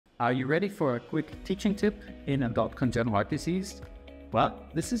Are you ready for a quick teaching tip in adult congenital heart disease? Well,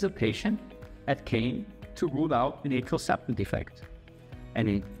 this is a patient at Kane to rule out an atrial septal defect. And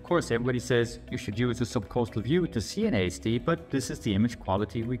of course, everybody says you should use a subcostal view to see an ASD, but this is the image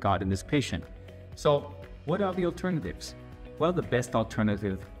quality we got in this patient. So what are the alternatives? Well, the best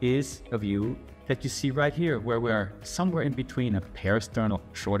alternative is a view that you see right here, where we're somewhere in between a parasternal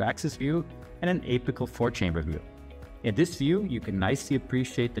short axis view and an apical four-chamber view. In this view, you can nicely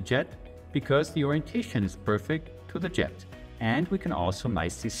appreciate the jet because the orientation is perfect to the jet. And we can also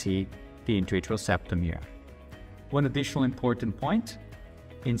nicely see the interatrial septum here. One additional important point,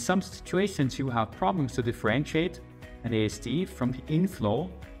 in some situations you have problems to differentiate an ASD from the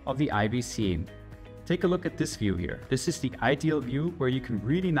inflow of the IVC. Take a look at this view here. This is the ideal view where you can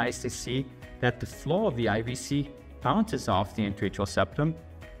really nicely see that the flow of the IVC bounces off the interatrial septum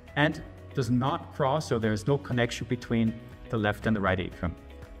and does not cross, or there is no connection between the left and the right atrium.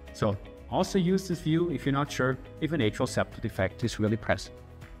 So also use this view if you're not sure if an atrial septal defect is really present.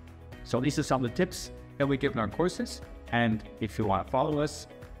 So these are some of the tips that we give in our courses, and if you want to follow us,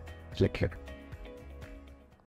 click here.